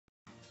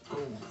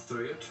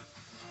through it,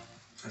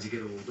 as you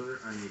get older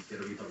and you get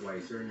a wee bit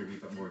wiser and you're a wee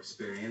bit more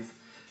experienced,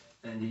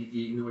 and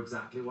you know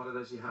exactly what it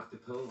is you have to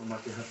pull and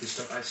what you have to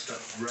strip. I strip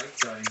right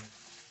down,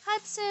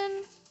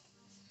 Hudson.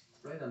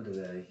 right under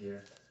the eye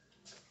here,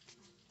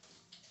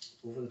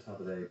 over the top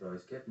of the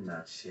eyebrows, getting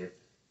that shape,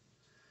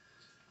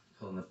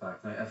 pulling it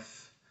back. Now,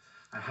 if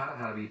I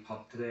had a wee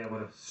pup today, I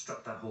would have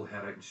stripped that whole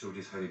head out and showed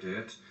you how to do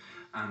it.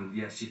 And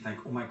yes, you think,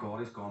 oh my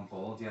God, he's gone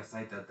bald. Yes,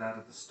 I did that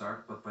at the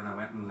start, but when I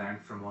went and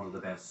learned from one of the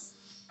best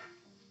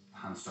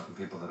hand stripping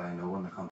people that I know in the country,